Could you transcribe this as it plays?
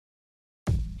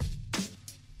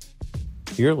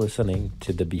You're listening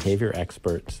to the Behavior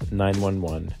Experts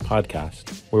 911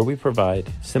 podcast, where we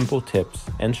provide simple tips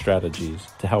and strategies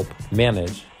to help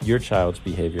manage your child's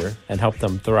behavior and help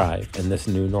them thrive in this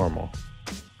new normal.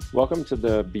 Welcome to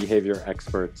the Behavior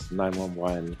Experts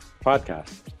 911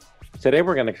 podcast. Today,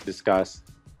 we're going to discuss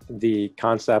the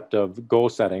concept of goal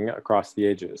setting across the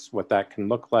ages, what that can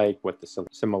look like, what the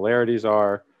similarities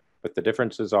are, what the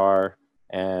differences are,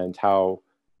 and how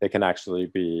they can actually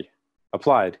be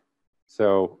applied.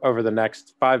 So over the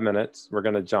next 5 minutes, we're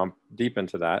going to jump deep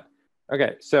into that.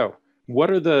 Okay, so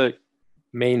what are the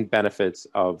main benefits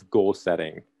of goal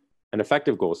setting and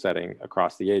effective goal setting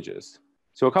across the ages?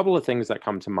 So a couple of things that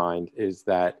come to mind is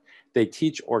that they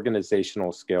teach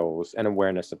organizational skills and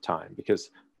awareness of time, because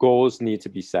goals need to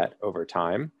be set over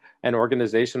time. And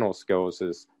organizational skills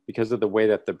is because of the way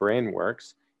that the brain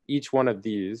works. Each one of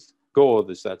these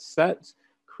goals that's set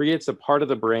creates a part of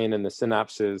the brain and the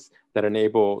synapses that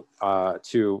enable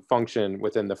to function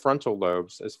within the frontal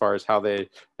lobes as far as how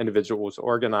individuals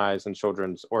organize and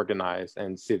children's organize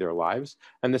and see their lives.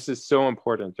 And this is so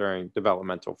important during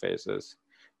developmental phases.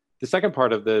 The second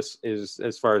part of this is,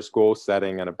 as far as goal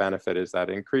setting and a benefit, is that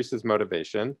it increases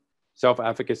motivation,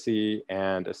 self-efficacy,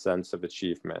 and a sense of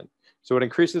achievement. So it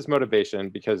increases motivation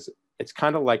because it's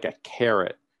kind of like a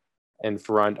carrot in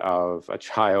front of a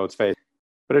child's face.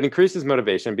 But it increases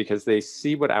motivation because they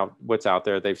see what's out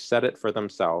there, they've set it for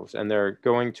themselves, and they're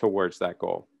going towards that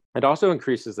goal. It also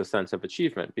increases the sense of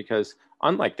achievement because,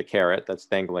 unlike the carrot that's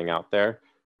dangling out there,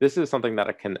 this is something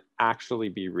that can actually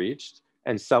be reached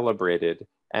and celebrated,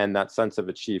 and that sense of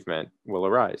achievement will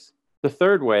arise. The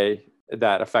third way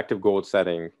that effective goal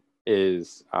setting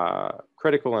is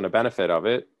critical and a benefit of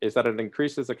it is that it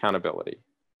increases accountability.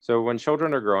 So when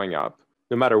children are growing up,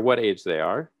 no matter what age they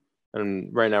are,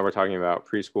 and right now we're talking about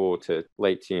preschool to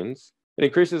late teens, it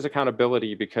increases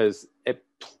accountability because it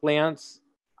plants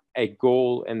a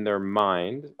goal in their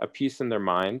mind, a piece in their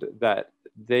mind that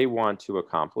they want to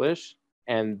accomplish,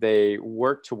 and they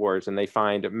work towards, and they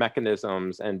find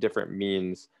mechanisms and different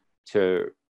means to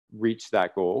reach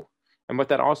that goal. And what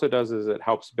that also does is it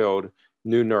helps build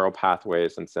new neural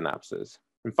pathways and synapses.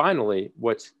 And finally,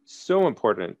 what's so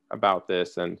important about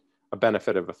this and a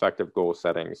benefit of effective goal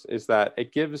settings is that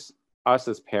it gives us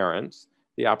as parents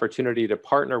the opportunity to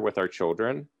partner with our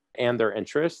children and their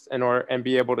interests and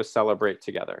be able to celebrate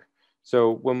together.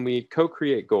 So when we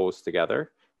co-create goals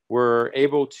together, we're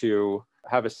able to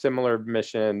have a similar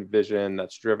mission, vision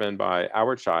that's driven by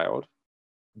our child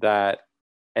that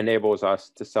enables us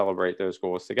to celebrate those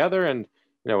goals together and,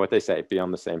 you know what they say, be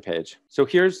on the same page. So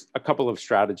here's a couple of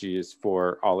strategies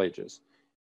for all ages.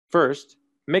 First,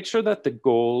 make sure that the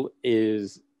goal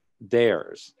is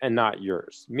theirs and not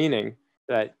yours, meaning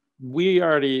that we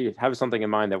already have something in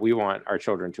mind that we want our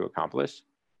children to accomplish,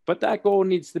 but that goal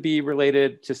needs to be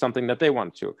related to something that they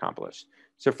want to accomplish.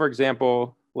 So for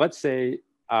example, let's say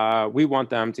we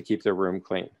want them to keep their room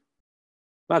clean.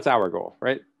 That's our goal,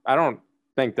 right? I don't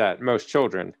think that most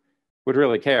children would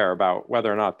really care about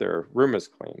whether or not their room is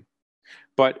clean.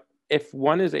 But if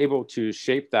one is able to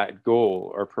shape that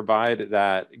goal or provide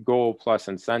that goal plus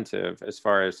incentive as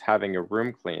far as having a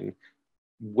room clean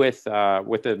with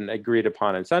an agreed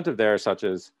upon incentive there, such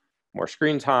as more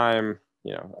screen time,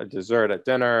 a dessert at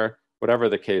dinner, whatever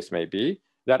the case may be,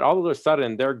 that all of a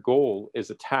sudden their goal is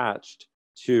attached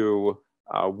to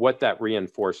what that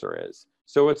reinforcer is.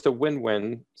 So it's a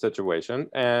win-win situation,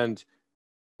 and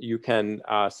you can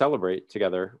celebrate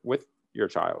together with your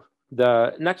child.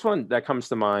 The next one that comes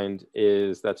to mind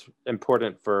that's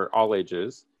important for all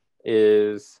ages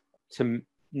is to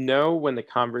know when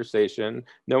conversation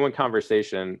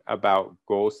about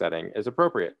goal setting is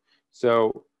appropriate.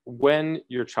 So when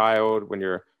your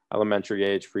elementary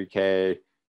age, pre-K,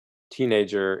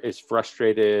 teenager is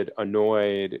frustrated,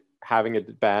 annoyed, having a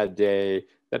bad day,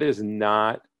 that is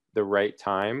not the right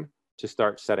time to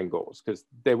start setting goals because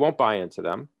they won't buy into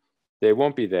them, they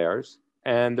won't be theirs,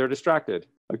 and they're distracted.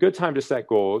 A good time to set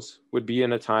goals would be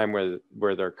in a time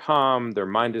where they're calm, their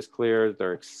mind is clear,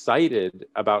 they're excited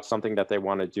about something that they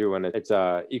want to do, and it's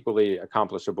a equally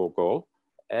accomplishable goal.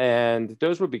 And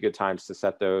those would be good times to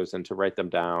set those and to write them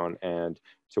down and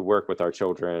to work with our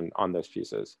children on those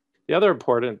pieces. The other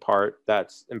important part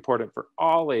that's important for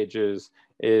all ages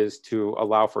is to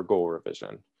allow for goal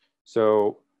revision.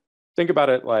 So think about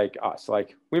it like us.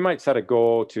 Like we might set a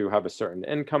goal to have a certain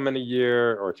income in a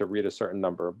year, or to read a certain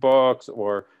number of books,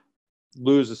 or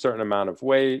lose a certain amount of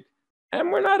weight.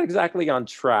 And we're not exactly on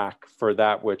track for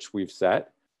that which we've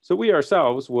set. So we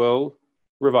ourselves will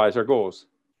revise our goals.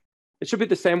 It should be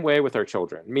the same way with our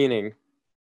children, meaning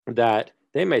that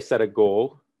they may set a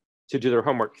goal to do their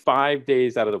homework 5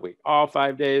 days out of the week. All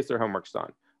 5 days, their homework's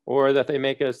done, or that they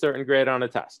make a certain grade on a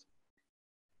test.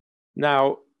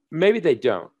 Now, maybe they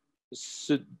don't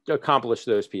accomplish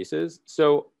those pieces.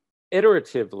 So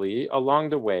iteratively along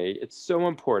the way, it's so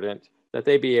important that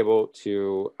they be able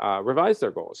to revise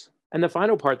their goals. And the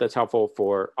final part that's helpful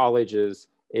for all ages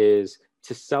is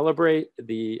to celebrate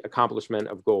the accomplishment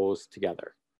of goals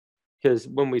together. Because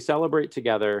when we celebrate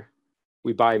together,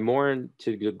 we buy more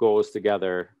into the goals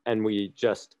together, and we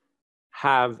just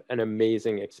have an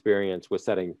amazing experience with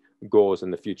setting goals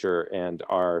in the future and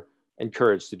are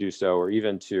encouraged to do so, or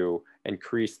even to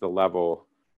increase the level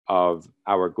of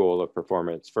our goal of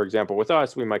performance. For example, with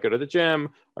us, we might go to the gym.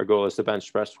 Our goal is to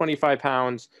bench press 25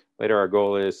 pounds. Later, our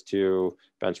goal is to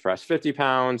bench press 50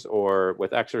 pounds, or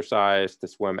with exercise to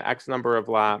swim X number of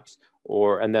laps,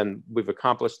 and then we've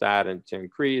accomplished that and to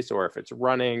increase, or if it's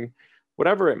running,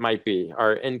 whatever it might be,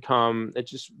 our income.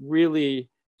 It's just really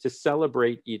to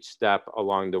celebrate each step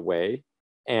along the way,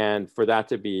 and for that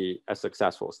to be a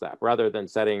successful step, rather than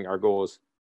setting our goals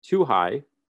too high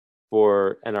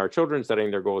and our children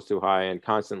setting their goals too high and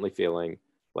constantly feeling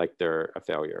like they're a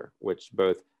failure, which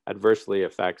both adversely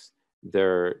affects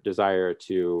their desire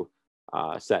to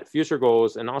set future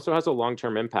goals and also has a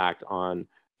long-term impact on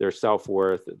their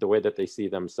self-worth, the way that they see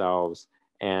themselves,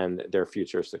 and their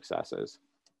future successes.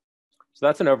 So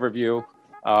that's an overview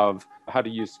of how to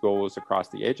use goals across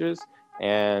the ages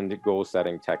and goal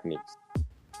setting techniques.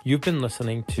 You've been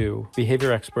listening to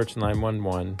Behavior Experts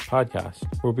 911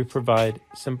 podcast, where we provide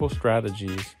simple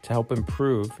strategies to help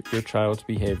improve your child's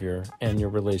behavior and your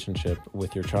relationship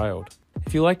with your child.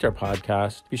 If you liked our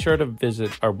podcast, be sure to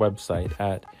visit our website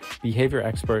at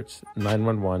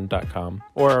behaviorexperts911.com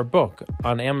or our book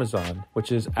on Amazon,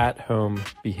 which is At Home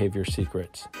Behavior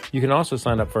Secrets. You can also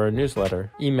sign up for our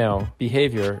newsletter. Email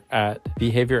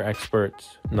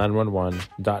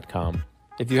behavior@behaviorexperts911.com.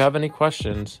 If you have any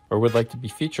questions or would like to be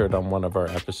featured on one of our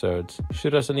episodes,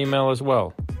 shoot us an email as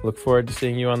well. Look forward to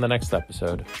seeing you on the next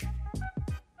episode.